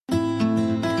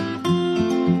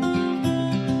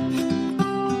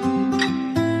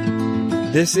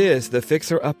This is the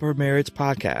Fixer Upper Marriage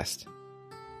Podcast,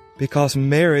 because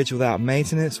marriage without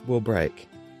maintenance will break.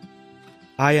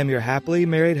 I am your happily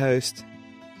married host,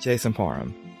 Jason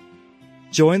Parham.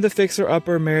 Join the Fixer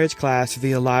Upper Marriage class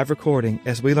via live recording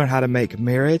as we learn how to make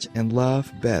marriage and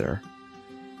love better.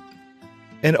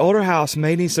 An older house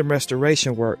may need some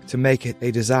restoration work to make it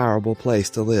a desirable place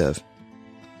to live.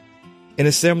 In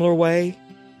a similar way,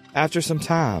 after some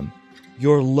time,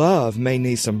 your love may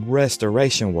need some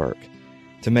restoration work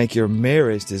to make your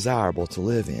marriage desirable to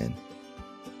live in.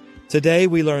 Today,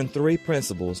 we learn 3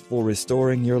 principles for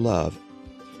restoring your love.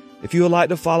 If you would like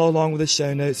to follow along with the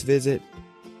show notes, visit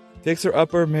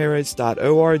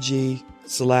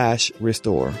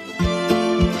fixeruppermarriage.org/restore.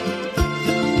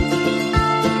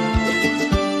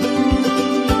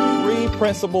 3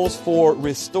 principles for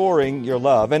restoring your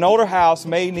love. An older house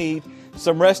may need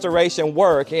some restoration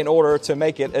work in order to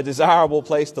make it a desirable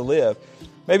place to live.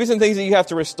 Maybe some things that you have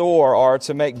to restore or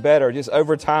to make better just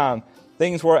over time.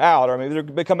 Things wear out, or maybe they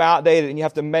become outdated and you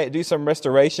have to do some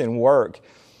restoration work.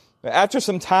 After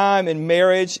some time in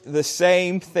marriage, the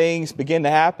same things begin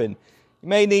to happen. You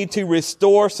may need to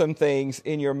restore some things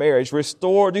in your marriage. Do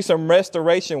some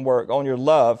restoration work on your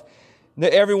love. Now,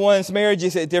 everyone's marriage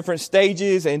is at different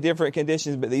stages and different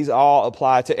conditions, but these all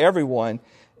apply to everyone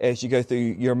as you go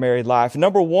through your married life.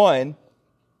 Number 1,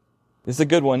 this is a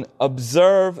good one.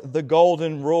 Observe the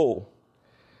golden rule.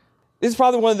 This is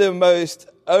probably one of the most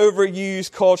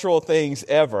overused cultural things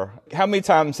ever. How many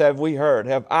times have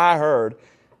I heard,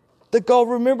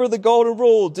 remember the golden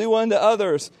rule, do unto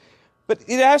others. But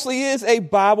it actually is a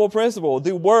Bible principle.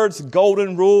 The words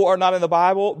golden rule are not in the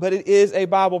Bible, but it is a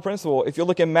Bible principle. If you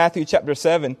look in Matthew chapter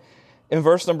 7, in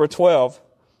verse number 12,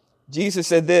 Jesus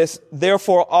said this,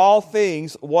 "Therefore all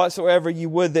things whatsoever you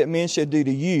would that men should do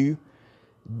to you,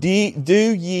 do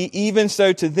ye even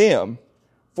so to them,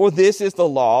 for this is the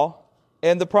law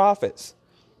and the prophets."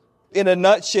 In a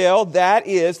nutshell, that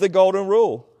is the golden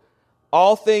rule.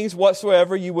 All things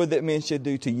whatsoever you would that men should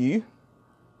do to you,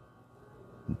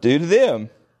 do to them.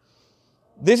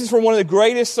 This is from one of the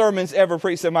greatest sermons ever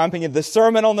preached, in my opinion, the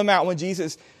Sermon on the Mount, when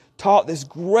Jesus taught this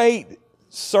great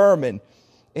sermon.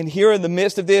 And here in the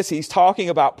midst of this, he's talking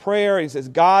about prayer. He says,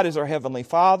 God is our Heavenly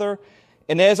Father.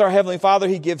 And as our Heavenly Father,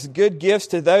 he gives good gifts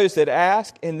to those that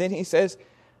ask. And then he says,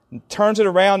 turns it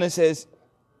around and says,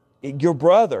 your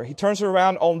brother. He turns it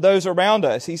around on those around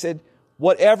us. He said,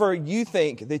 whatever you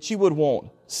think that you would want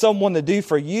someone to do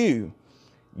for you,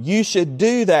 you should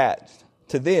do that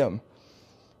to them.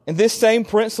 And this same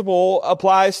principle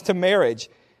applies to marriage.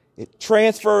 It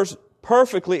transfers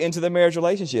perfectly into the marriage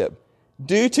relationship.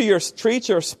 Treat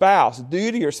your spouse.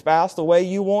 Do to your spouse the way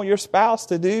you want your spouse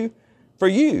to do for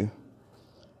you.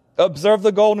 Observe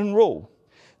the golden rule.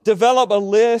 Develop a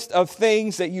list of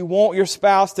things that you want your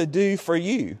spouse to do for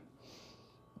you.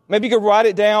 Maybe you could write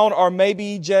it down, or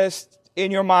maybe just in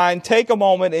your mind, take a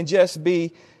moment and just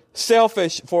be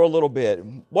selfish for a little bit.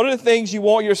 What are the things you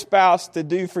want your spouse to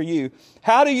do for you?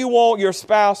 How do you want your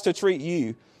spouse to treat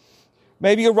you?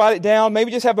 Maybe you write it down.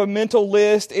 Maybe just have a mental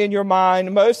list in your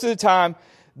mind. Most of the time,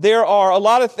 there are a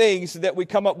lot of things that we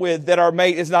come up with that our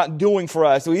mate is not doing for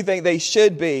us. We think they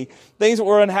should be. Things that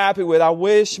we're unhappy with. I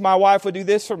wish my wife would do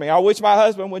this for me. I wish my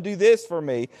husband would do this for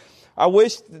me. I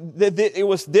wish that it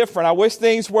was different. I wish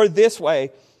things were this way.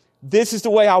 This is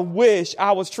the way I wish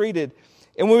I was treated.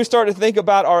 And when we start to think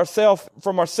about ourselves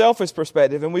from our selfish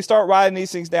perspective, and we start writing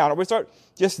these things down, or we start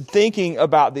just thinking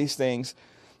about these things,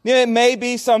 it may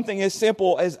be something as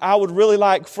simple as, I would really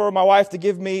like for my wife to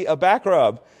give me a back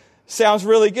rub. Sounds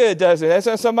really good, doesn't it?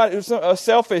 That's a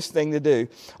selfish thing to do.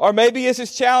 Or maybe it's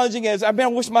as challenging as, I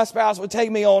wish my spouse would take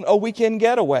me on a weekend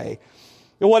getaway.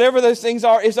 And whatever those things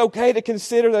are, it's okay to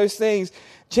consider those things.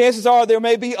 Chances are there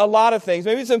may be a lot of things.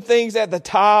 Maybe some things at the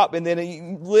top, and then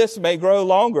a list may grow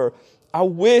longer. I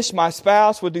wish my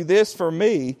spouse would do this for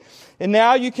me. And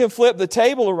now you can flip the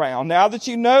table around. Now that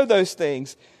you know those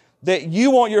things that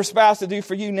you want your spouse to do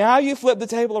for you, now you flip the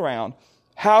table around.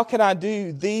 How can I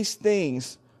do these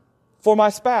things for my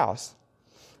spouse?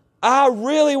 I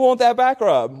really want that back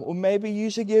rub. Well, maybe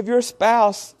you should give your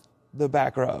spouse the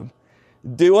back rub.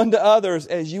 Do unto others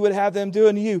as you would have them do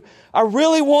unto you. I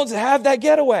really want to have that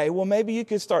getaway. Well, maybe you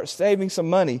could start saving some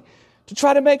money to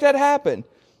try to make that happen.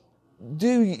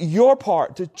 Do your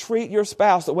part to treat your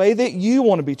spouse the way that you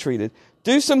want to be treated.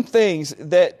 Do some things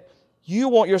that you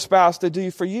want your spouse to do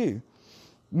for you.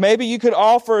 Maybe you could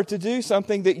offer to do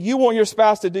something that you want your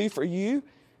spouse to do for you.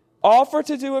 Offer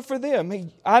to do it for them.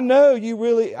 Hey, I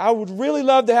would really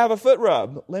love to have a foot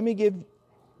rub. Let me give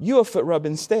you a foot rub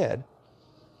instead.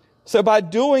 So by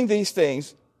doing these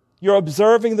things, you're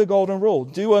observing the golden rule.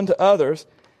 Do unto others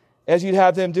as you'd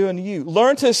have them do unto you.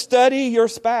 Learn to study your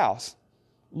spouse.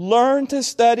 Learn to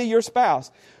study your spouse.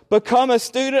 Become a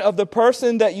student of the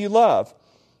person that you love.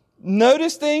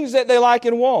 Notice things that they like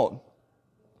and want.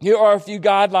 Here are a few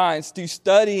guidelines to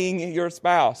studying your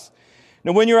spouse.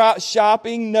 Now, when you're out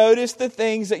shopping, notice the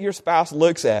things that your spouse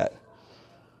looks at.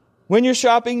 When you're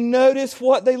shopping, notice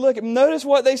what they look at. Notice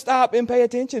what they stop and pay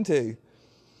attention to.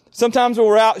 Sometimes when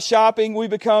we're out shopping, we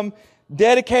become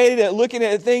dedicated at looking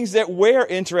at things that we're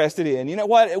interested in. You know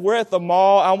what? We're at the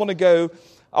mall. I want to go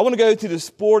to the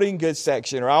sporting goods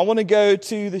section, or I want to go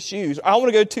to the shoes, or I want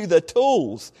to go to the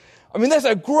tools. I mean, that's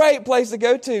a great place to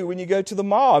go to when you go to the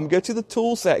mall. Go to the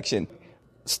tool section.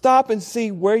 Stop and see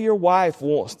where your wife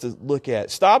wants to look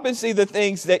at. Stop and see the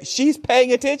things that she's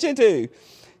paying attention to.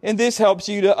 And this helps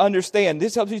you to understand.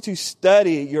 This helps you to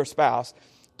study your spouse,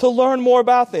 to learn more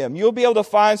about them. You'll be able to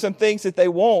find some things that they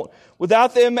want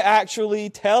without them actually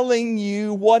telling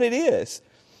you what it is.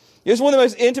 It's one of the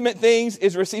most intimate things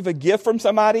is receive a gift from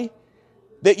somebody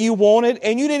that you wanted,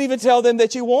 and you didn't even tell them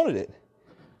that you wanted it.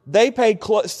 They paid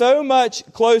so much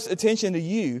close attention to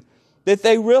you that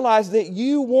they realized that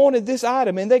you wanted this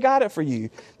item, and they got it for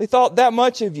you. They thought that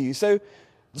much of you. So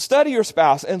study your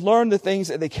spouse and learn the things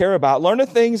that they care about. Learn the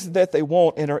things that they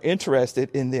want and are interested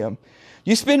in them.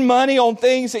 You spend money on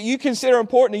things that you consider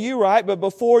important to you, right? But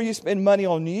before you spend money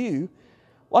on you,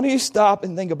 why don't you stop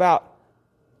and think about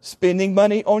spending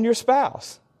money on your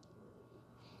spouse?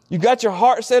 You've got your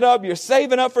heart set up. You're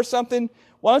saving up for something.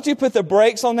 Why don't you put the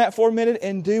brakes on that for a minute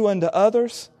and do unto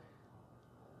others?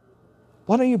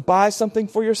 Why don't you buy something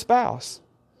for your spouse?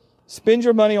 Spend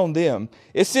your money on them.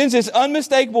 It sends this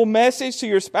unmistakable message to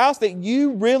your spouse that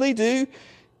you really do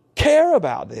care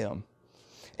about them.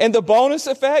 And the bonus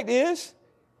effect is,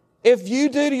 if you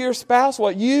do to your spouse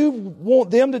what you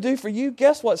want them to do for you,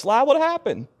 guess what's liable to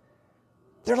happen?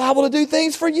 They're liable to do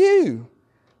things for you.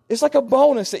 It's like a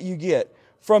bonus that you get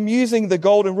from using the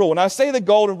golden rule. And I say the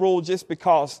golden rule just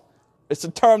because it's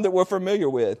a term that we're familiar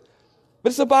with.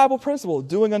 But it's a Bible principle,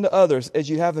 doing unto others as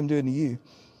you have them do unto you.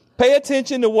 Pay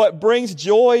attention to what brings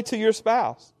joy to your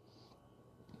spouse.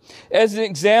 As an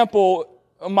example,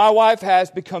 my wife has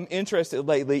become interested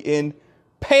lately in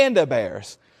panda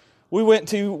bears. We went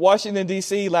to Washington,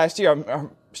 D.C. last year. I'm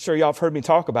sure y'all have heard me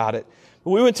talk about it.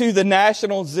 But we went to the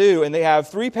National Zoo, and they have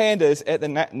 3 pandas at the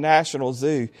National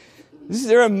Zoo.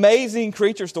 They're amazing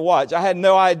creatures to watch. I had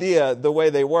no idea the way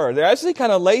they were. They're actually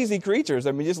kind of lazy creatures.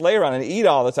 I mean, just lay around and eat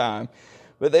all the time.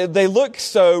 But they look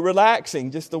so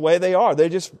relaxing just the way they are. They're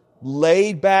just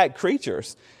laid back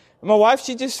creatures. And my wife,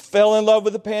 she just fell in love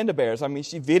with the panda bears. I mean,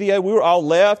 she videoed. We were all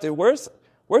left. And where's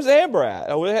Amber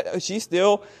at? She's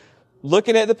still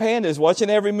looking at the pandas, watching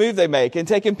every move they make and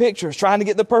taking pictures, trying to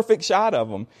get the perfect shot of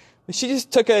them. But she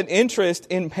just took an interest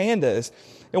in pandas.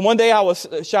 And one day I was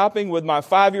shopping with my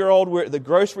 5-year-old. We're at the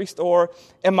grocery store,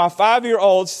 and my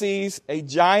 5-year-old sees a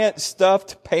giant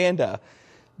stuffed panda.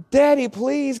 Daddy,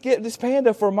 please get this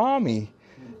panda for Mommy.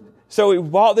 So we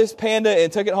bought this panda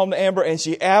and took it home to Amber, and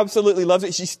she absolutely loves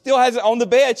it. She still has it on the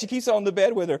bed. She keeps it on the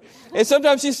bed with her. And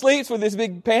sometimes she sleeps with this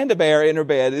big panda bear in her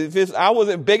bed. I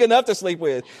wasn't big enough to sleep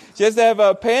with. She has to have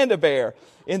a panda bear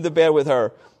in the bed with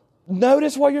her.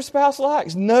 Notice what your spouse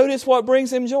likes. Notice what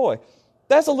brings him joy.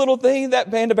 That's a little thing. That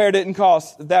panda bear didn't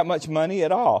cost that much money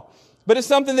at all. But it's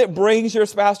something that brings your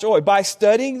spouse joy. By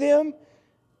studying them,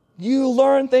 you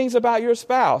learn things about your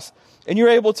spouse. And you're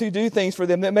able to do things for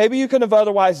them that maybe you could have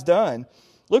otherwise done.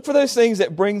 Look for those things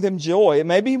that bring them joy. It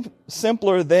may be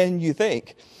simpler than you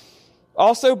think.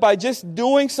 Also, by just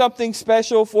doing something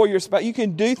special for your spouse, you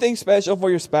can do things special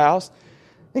for your spouse.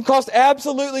 It costs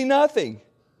absolutely nothing.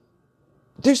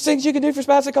 There's things you can do for your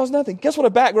spouse that cost nothing. Guess what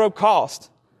a back rub costs?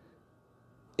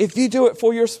 If you do it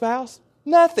for your spouse,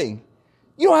 nothing.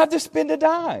 You don't have to spend a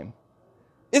dime.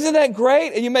 Isn't that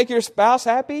great? And you make your spouse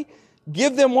happy.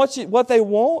 Give them what they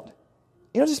want.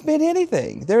 You don't just spend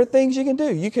anything. There are things you can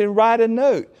do. You can write a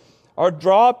note or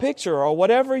draw a picture or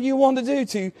whatever you want to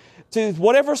do to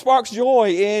whatever sparks joy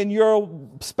in your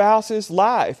spouse's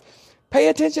life. Pay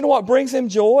attention to what brings them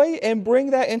joy and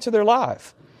bring that into their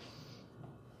life.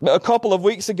 A couple of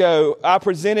weeks ago, I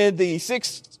presented the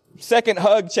 6-second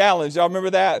hug challenge. Y'all remember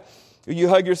that? You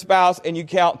hug your spouse and you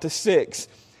count to 6.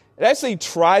 I actually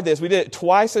tried this. We did it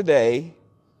twice a day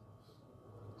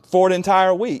for an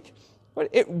entire week. But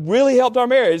it really helped our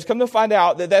marriage. Come to find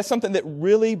out that that's something that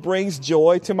really brings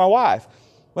joy to my wife.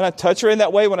 When I touch her in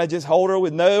that way, when I just hold her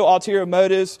with no ulterior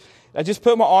motives, I just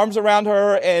put my arms around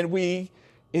her and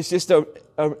it's just a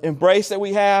embrace that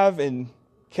we have and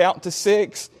count to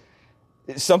 6.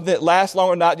 It's something that lasts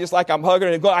longer, not just like I'm hugging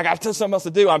her and going, I got something else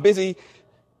to do. I'm busy.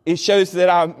 It shows that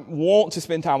I want to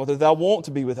spend time with her, that I want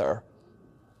to be with her.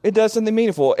 It does something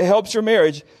meaningful. It helps your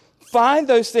marriage. Find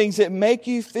those things that make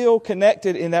you feel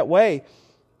connected in that way.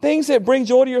 Things that bring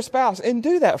joy to your spouse, and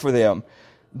do that for them.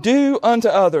 Do unto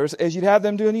others as you'd have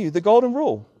them do unto you. The golden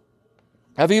rule.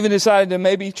 I've even decided to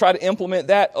maybe try to implement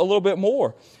that a little bit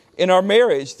more in our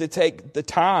marriage, to take the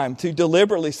time to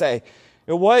deliberately say,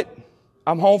 you know what?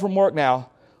 I'm home from work now.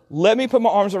 Let me put my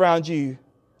arms around you.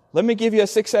 Let me give you a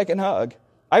 6-second hug.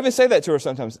 I even say that to her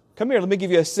sometimes. Come here, let me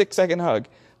give you a 6-second hug.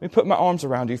 Let me put my arms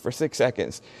around you for 6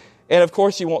 seconds. And of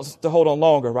course, she wants to hold on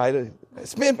longer, right?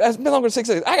 It's been longer than 6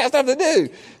 seconds. I got stuff to do.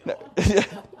 No.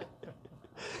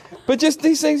 But just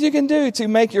these things you can do to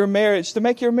make your marriage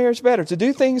better, to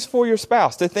do things for your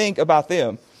spouse, to think about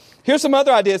them. Here's some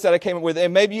other ideas that I came up with,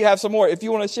 and maybe you have some more. If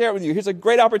you want to share it with you, here's a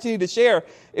great opportunity to share.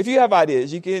 If you have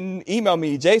ideas, you can email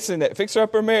me,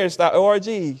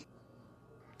 jason@fixeruppermarriage.org.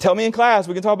 Tell me in class.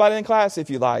 We can talk about it in class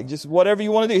if you like. Just whatever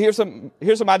you want to do. Here's some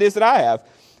ideas that I have.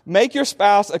 Make your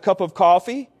spouse a cup of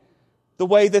coffee the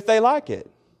way that they like it.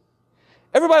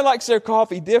 Everybody likes their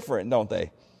coffee different, don't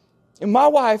they? And my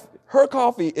wife, her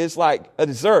coffee is like a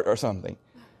dessert or something.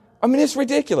 I mean, it's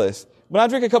ridiculous. When I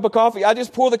drink a cup of coffee, I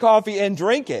just pour the coffee and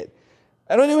drink it.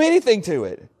 I don't do anything to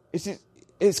it.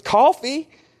 It's coffee.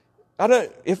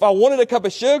 If I wanted a cup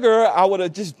of sugar, I would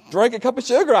have just drank a cup of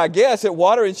sugar, I guess,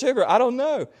 water and sugar. I don't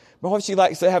know. My wife, she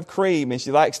likes to have cream, and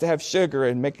she likes to have sugar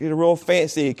and make it a real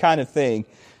fancy kind of thing.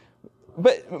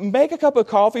 But make a cup of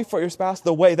coffee for your spouse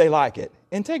the way they like it,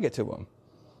 and take it to them.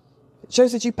 It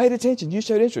shows that you paid attention. You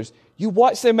showed interest. You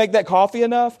watch them make that coffee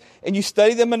enough, and you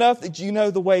study them enough that you know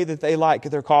the way that they like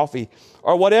their coffee,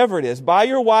 or whatever it is. Buy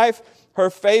your wife her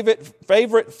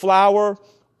favorite flour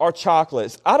or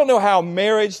chocolates. I don't know how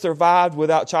marriage survived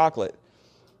without chocolate.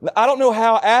 I don't know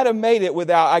how Adam made it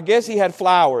without, I guess he had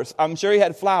flowers. I'm sure he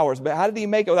had flowers, but how did he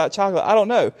make it without chocolate? I don't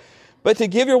know. But to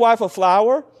give your wife a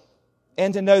flower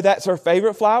and to know that's her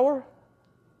favorite flower,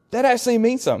 that actually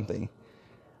means something.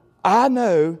 I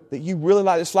know that you really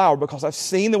like this flower because I've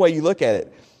seen the way you look at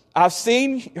it. I've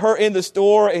seen her in the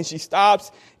store, and she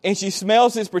stops and she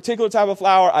smells this particular type of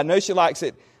flower. I know she likes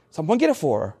it, so I'm going to get it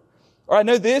for her. Or I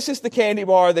know this is the candy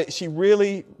bar that she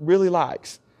really, really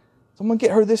likes, so I'm going to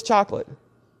get her this chocolate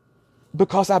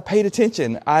because I paid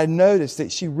attention. I noticed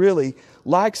that she really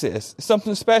likes this. It's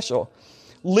something special.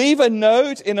 Leave a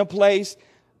note in a place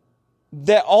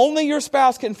that only your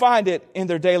spouse can find it in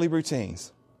their daily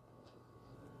routines.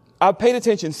 I've paid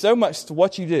attention so much to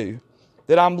what you do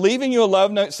that I'm leaving you a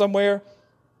love note somewhere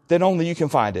that only you can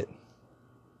find it.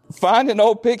 Find an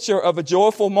old picture of a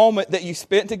joyful moment that you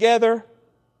spent together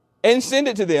and send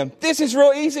it to them. This is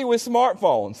real easy with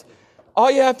smartphones.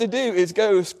 All you have to do is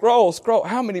go scroll.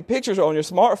 How many pictures are on your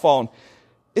smartphone?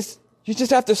 You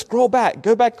just have to scroll back,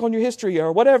 go back on your history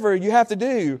or whatever you have to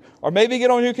do. Or maybe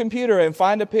get on your computer and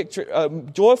find a picture, a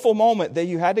joyful moment that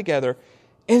you had together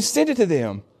and send it to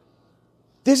them.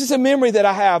 This is a memory that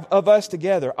I have of us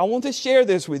together. I want to share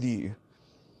this with you.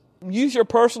 Use your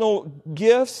personal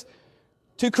gifts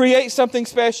to create something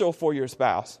special for your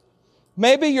spouse.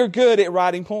 Maybe you're good at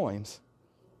writing poems.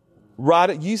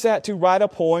 Use that to write a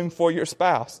poem for your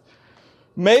spouse.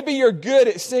 Maybe you're good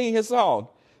at singing a song.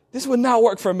 This would not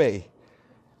work for me.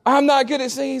 I'm not good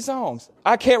at singing songs.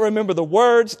 I can't remember the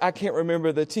words. I can't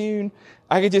remember the tune.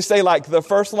 I could just say like the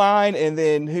first line, and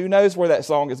then who knows where that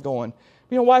song is going.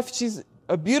 You know, wife, she's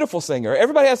a beautiful singer.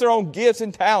 Everybody has their own gifts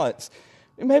and talents.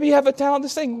 Maybe you have a talent to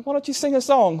sing. Why don't you sing a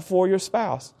song for your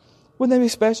spouse? Wouldn't that be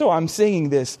special? I'm singing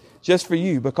this just for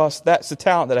you because that's the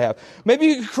talent that I have. Maybe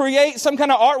you could create some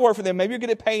kind of artwork for them. Maybe you're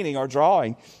good at painting or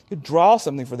drawing. You could draw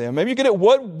something for them. Maybe you're good at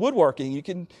woodworking. You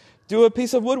can do a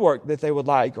piece of woodwork that they would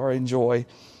like or enjoy.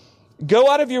 Go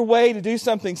out of your way to do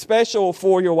something special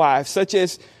for your wife, such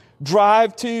as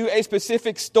drive to a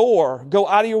specific store. Go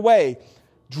out of your way.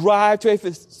 Drive to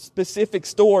a specific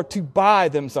store to buy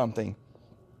them something.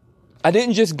 I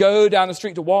didn't just go down the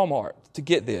street to Walmart to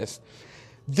get this.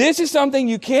 This is something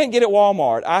you can't get at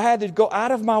Walmart. I had to go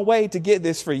out of my way to get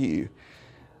this for you.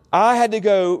 I had to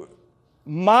go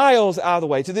miles out of the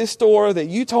way to this store that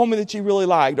you told me that you really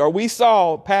liked, or we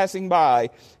saw passing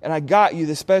by, and I got you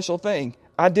this special thing.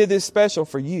 I did this special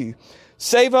for you.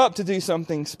 Save up to do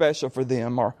something special for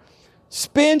them, or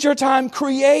spend your time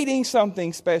creating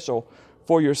something special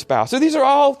for your spouse. So these are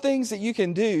all things that you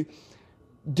can do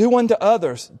unto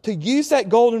others, to use that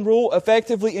golden rule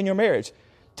effectively in your marriage,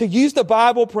 to use the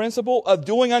Bible principle of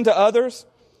doing unto others.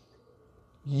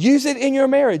 Use it in your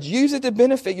marriage. Use it to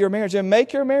benefit your marriage and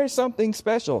make your marriage something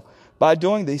special by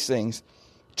doing these things.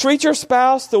 Treat your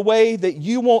spouse the way that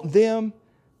you want them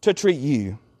to treat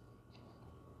you.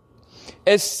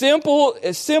 As simple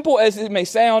as it may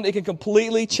sound, it can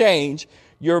completely change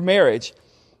your marriage.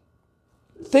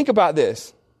 Think about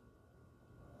this.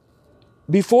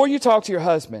 Before you talk to your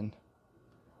husband,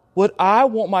 would I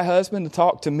want my husband to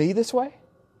talk to me this way?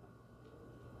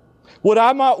 Would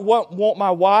I want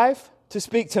my wife to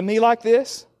speak to me like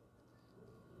this?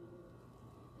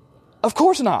 Of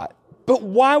course not. But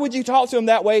why would you talk to him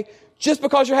that way just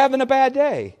because you're having a bad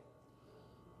day?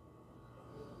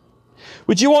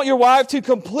 Would you want your wife to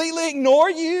completely ignore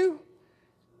you?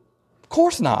 Of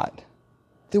course not.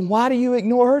 Then why do you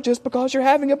ignore her just because you're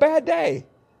having a bad day?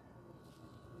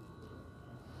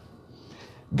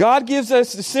 God gives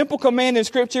us a simple command in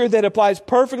Scripture that applies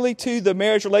perfectly to the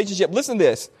marriage relationship. Listen to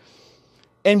this.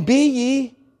 And be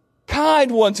ye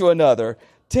kind one to another,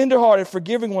 tenderhearted,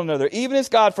 forgiving one another, even as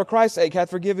God for Christ's sake hath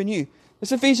forgiven you.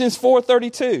 It's Ephesians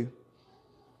 4:32.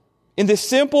 In this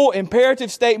simple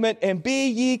imperative statement, and be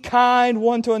ye kind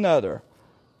one to another.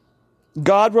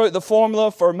 God wrote the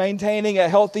formula for maintaining a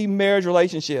healthy marriage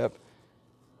relationship.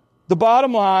 The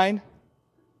bottom line,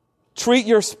 treat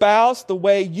your spouse the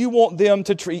way you want them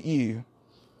to treat you.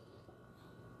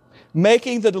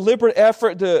 Making the deliberate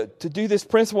effort to do this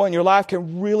principle in your life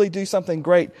can really do something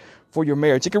great for your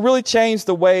marriage. It can really change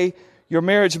the way your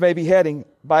marriage may be heading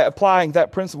by applying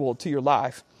that principle to your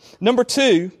life. Number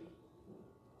 2,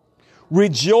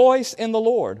 rejoice in the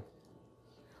Lord.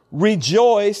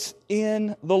 Rejoice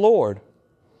in the Lord.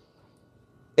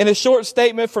 In a short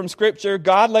statement from Scripture,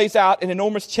 God lays out an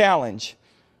enormous challenge.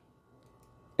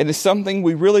 It is something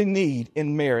we really need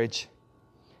in marriage.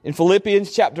 In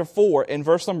Philippians chapter 4 and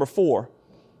verse number 4,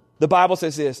 the Bible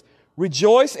says this,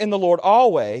 rejoice in the Lord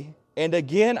always, and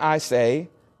again I say,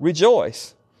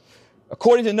 rejoice.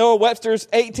 According to Noah Webster's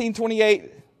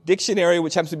 1828 dictionary,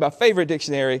 which happens to be my favorite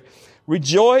dictionary,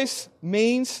 rejoice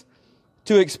means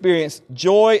to experience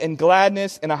joy and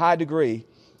gladness in a high degree,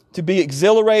 to be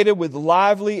exhilarated with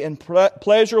lively and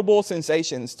pleasurable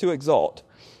sensations, to exult.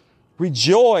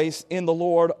 Rejoice in the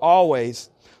Lord always.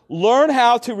 Learn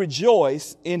how to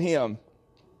rejoice in Him.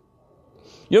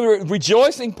 You know, the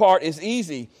rejoicing part is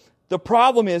easy. The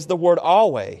problem is the word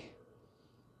always.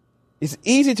 It's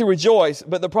easy to rejoice,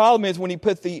 but the problem is when you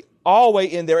put the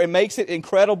always in there, it makes it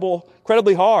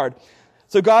incredibly hard.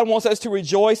 So God wants us to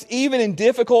rejoice even in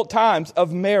difficult times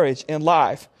of marriage and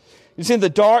life. It's in the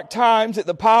dark times that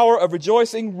the power of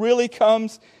rejoicing really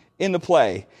comes into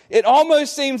play. It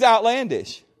almost seems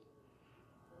outlandish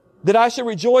that I should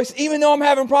rejoice even though I'm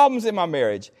having problems in my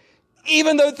marriage,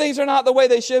 even though things are not the way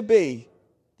they should be,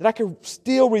 that I can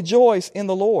still rejoice in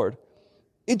the Lord.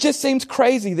 It just seems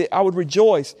crazy that I would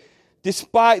rejoice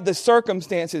despite the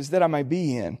circumstances that I may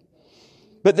be in.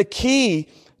 But the key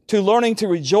to learning to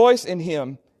rejoice in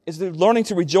Him is learning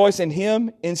to rejoice in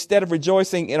Him instead of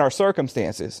rejoicing in our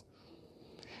circumstances.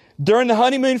 During the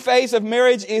honeymoon phase of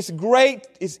marriage, it's great,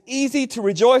 it's easy to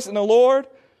rejoice in the Lord.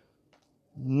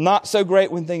 Not so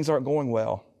great when things aren't going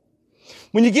well.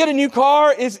 When you get a new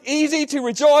car, it's easy to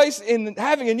rejoice in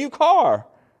having a new car.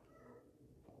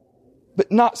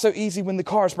 But not so easy when the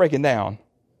car is breaking down.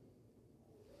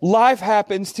 Life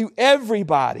happens to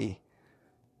everybody.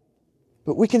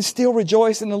 But we can still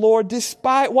rejoice in the Lord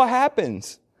despite what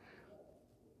happens.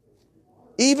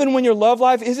 Even when your love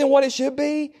life isn't what it should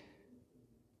be,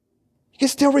 you can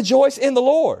still rejoice in the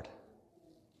Lord.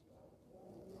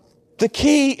 The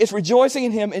key is rejoicing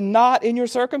in Him and not in your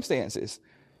circumstances.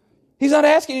 He's not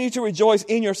asking you to rejoice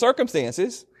in your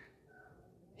circumstances.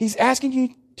 He's asking you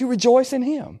to rejoice in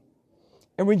Him.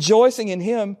 And rejoicing in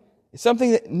Him is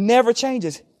something that never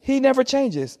changes. He never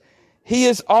changes. He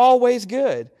is always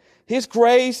good. His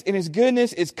grace and His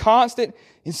goodness is constant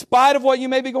in spite of what you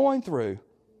may be going through.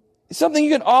 It's something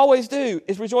you can always do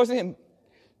is rejoice in Him.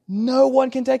 No one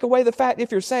can take away the fact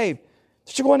if you're saved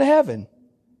that you're going to heaven.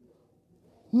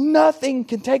 Nothing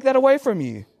can take that away from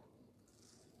you.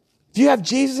 If you have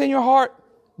Jesus in your heart,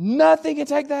 nothing can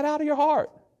take that out of your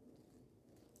heart.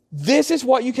 This is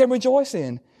what you can rejoice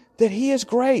in, that He is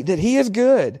great, that He is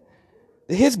good,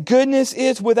 that His goodness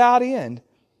is without end.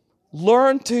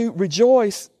 Learn to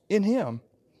rejoice in Him.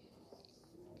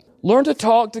 Learn to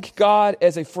talk to God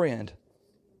as a friend.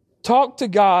 Talk to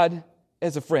God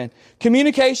as a friend.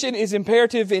 Communication is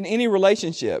imperative in any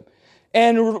relationship.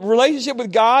 And relationship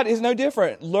with God is no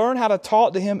different. Learn how to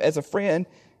talk to Him as a friend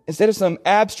instead of some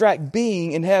abstract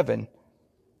being in heaven.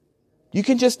 You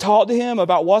can just talk to Him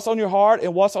about what's on your heart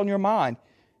and what's on your mind.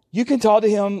 You can talk to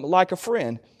Him like a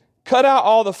friend. Cut out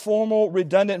all the formal,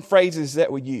 redundant phrases that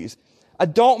we use. I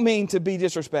don't mean to be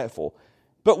disrespectful,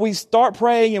 but we start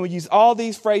praying and we use all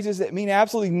these phrases that mean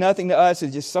absolutely nothing to us.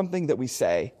 It's just something that we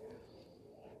say.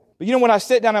 But you know, when I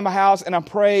sit down in my house and I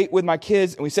pray with my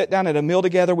kids and we sit down at a meal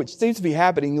together, which seems to be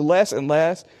happening less and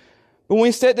less, but when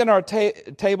we sit down at our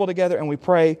table together and we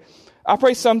pray, I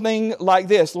pray something like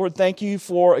this: Lord, thank you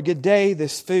for a good day,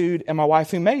 this food, and my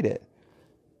wife who made it.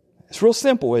 It's real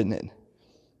simple, isn't it?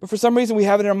 But for some reason we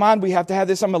have it in our mind, we have to have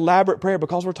this some elaborate prayer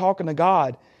because we're talking to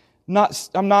God.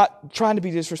 I'm not trying to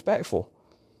be disrespectful.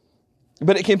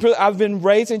 But I've been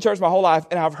raised in church my whole life,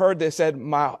 and I've heard this said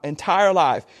my entire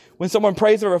life. When someone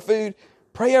prays over food,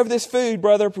 pray over this food,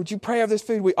 brother. Would you pray over this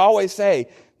food? We always say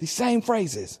the same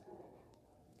phrases.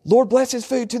 Lord, bless this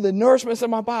food to the nourishment of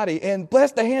my body, and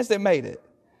bless the hands that made it.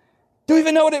 Do you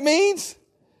even know what it means?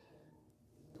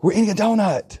 We're eating a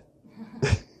donut.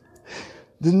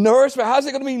 The nourishment, how's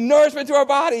it going to be nourishment to our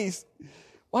bodies?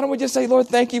 Why don't we just say, Lord,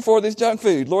 thank you for this junk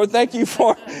food. Lord, thank you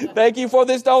for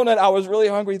this donut. I was really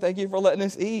hungry. Thank you for letting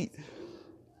us eat.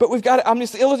 But I'm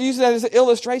just using that as an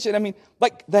illustration. I mean,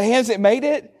 like the hands that made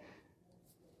it,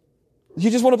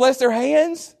 you just want to bless their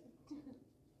hands?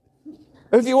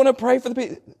 Or if you want to pray for the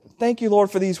people, thank you, Lord,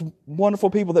 for these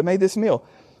wonderful people that made this meal.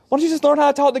 Why don't you just learn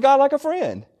how to talk to God like a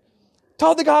friend?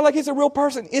 Talk to God like he's a real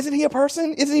person. Isn't he a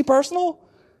person? Isn't he personal?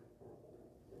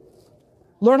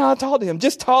 Learn how to talk to him.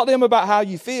 Just talk to him about how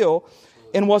you feel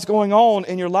and what's going on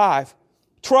in your life.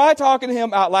 Try talking to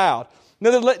him out loud.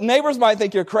 Now, the neighbors might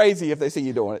think you're crazy if they see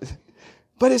you doing it.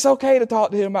 But it's okay to talk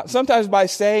to him. Sometimes by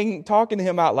talking to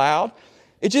him out loud,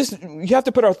 you have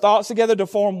to put our thoughts together to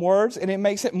form words, and it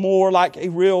makes it more like a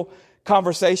real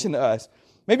conversation to us.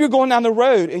 Maybe you're going down the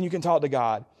road and you can talk to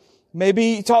God. Maybe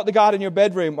you talk to God in your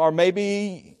bedroom, or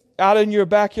maybe out in your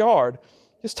backyard.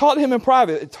 Just talk to him in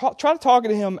private. Try to talk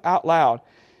to him out loud.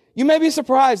 You may be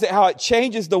surprised at how it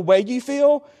changes the way you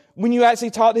feel when you actually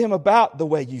talk to him about the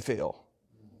way you feel.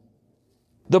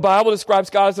 The Bible describes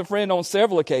God as a friend on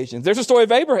several occasions. There's a story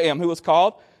of Abraham who was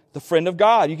called the friend of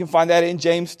God. You can find that in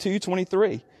James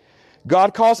 2:23.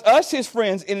 God calls us his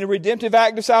friends in a redemptive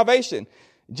act of salvation.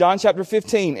 John chapter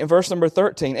 15 and verse number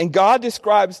 13. And God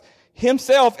describes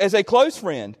himself as a close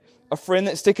friend, a friend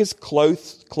that sticks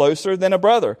closer than a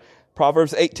brother.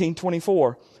 Proverbs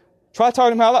 18:24. Try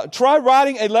talking to him out loud. Try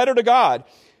writing a letter to God.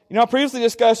 I previously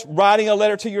discussed writing a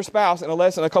letter to your spouse in a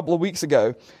lesson a couple of weeks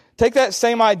ago. Take that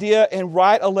same idea and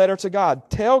write a letter to God.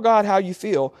 Tell God how you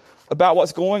feel about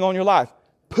what's going on in your life.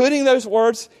 Putting those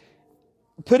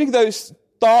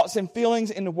thoughts and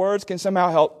feelings into words can somehow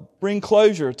help bring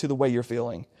closure to the way you're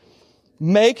feeling.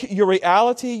 Make your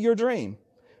reality your dream.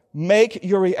 Make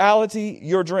your reality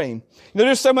your dream.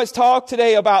 There's so much talk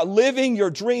today about living your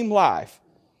dream life.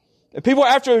 People are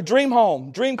after a dream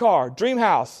home, dream car, dream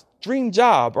house, dream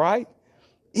job, right?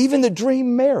 Even the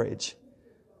dream marriage.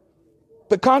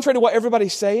 But contrary to what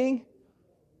everybody's saying,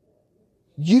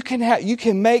 you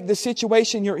can make the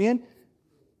situation you're in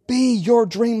be your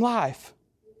dream life.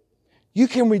 You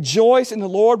can rejoice in the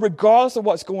Lord regardless of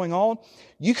what's going on.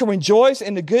 You can rejoice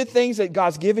in the good things that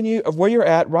God's given you of where you're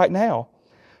at right now.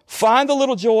 Find the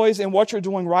little joys in what you're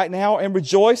doing right now and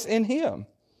rejoice in him.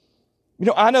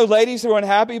 I know ladies who are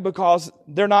unhappy because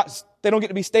they don't get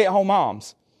to be stay-at-home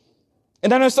moms.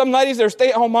 And I know some ladies that are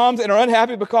stay-at-home moms and are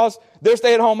unhappy because they're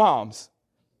stay-at-home moms.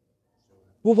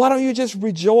 Well, why don't you just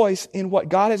rejoice in what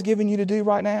God has given you to do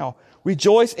right now?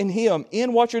 Rejoice in him,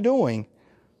 in what you're doing.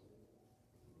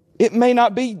 It may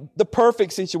not be the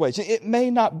perfect situation. It may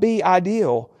not be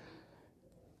ideal.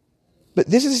 But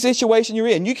this is the situation you're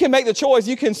in. You can make the choice.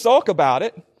 You can sulk about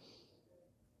it.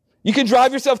 You can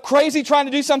drive yourself crazy trying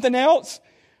to do something else,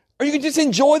 or you can just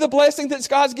enjoy the blessing that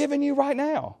God's given you right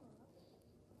now.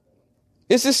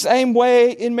 It's the same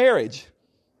way in marriage.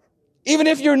 Even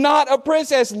if you're not a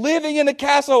princess living in a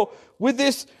castle with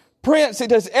this prince that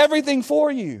does everything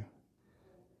for you,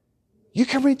 you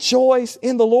can rejoice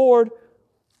in the Lord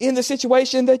in the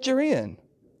situation that you're in.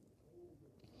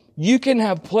 You can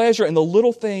have pleasure in the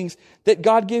little things that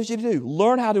God gives you to do.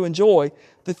 Learn how to enjoy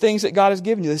the things that God has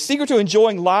given you. The secret to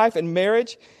enjoying life and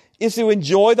marriage is to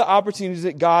enjoy the opportunities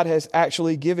that God has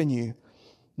actually given you.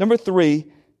 Number 3,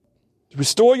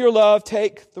 restore your love,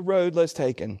 take the road less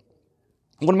taken.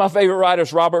 One of my favorite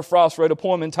writers, Robert Frost, wrote a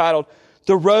poem entitled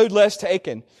The Road Less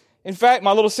Taken. In fact,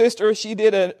 my little sister, she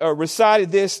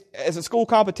recited this as a school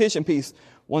competition piece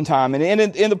one time. And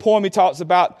in the poem, he talks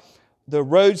about the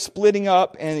road splitting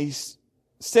up, and he's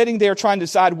sitting there trying to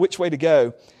decide which way to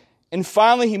go. And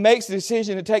finally, he makes the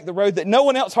decision to take the road that no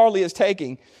one else hardly is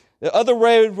taking. The other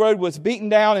road was beaten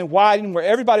down and widened where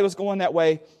everybody was going that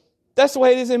way. That's the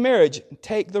way it is in marriage.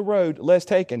 Take the road less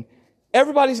taken.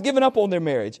 Everybody's given up on their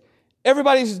marriage.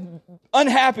 Everybody's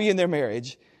unhappy in their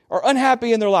marriage or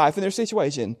unhappy in their life, in their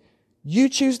situation. You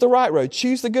choose the right road.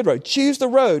 Choose the good road. Choose the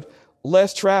road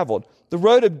less traveled. The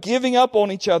road of giving up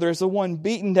on each other is the one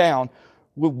beaten down,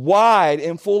 wide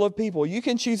and full of people. You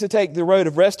can choose to take the road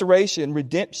of restoration,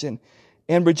 redemption,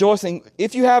 and rejoicing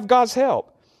if you have God's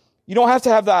help. You don't have to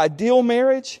have the ideal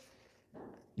marriage.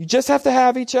 You just have to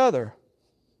have each other.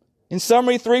 In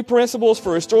summary, 3 principles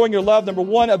for restoring your love. Number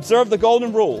 1, observe the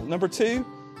golden rule. Number 2,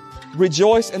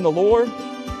 rejoice in the Lord.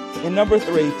 And number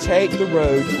 3, take the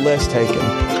road less taken.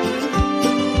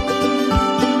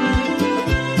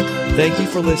 Thank you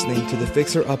for listening to the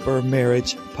Fixer Upper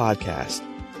Marriage Podcast.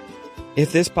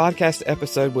 If this podcast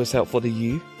episode was helpful to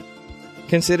you,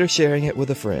 consider sharing it with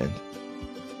a friend.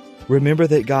 Remember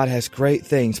that God has great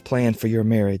things planned for your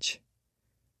marriage,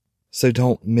 so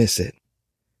don't miss it.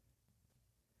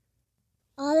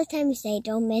 All the time you say,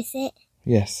 don't miss it.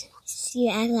 Yes. You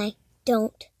act like,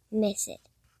 don't miss it.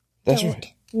 That's don't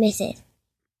right. miss it.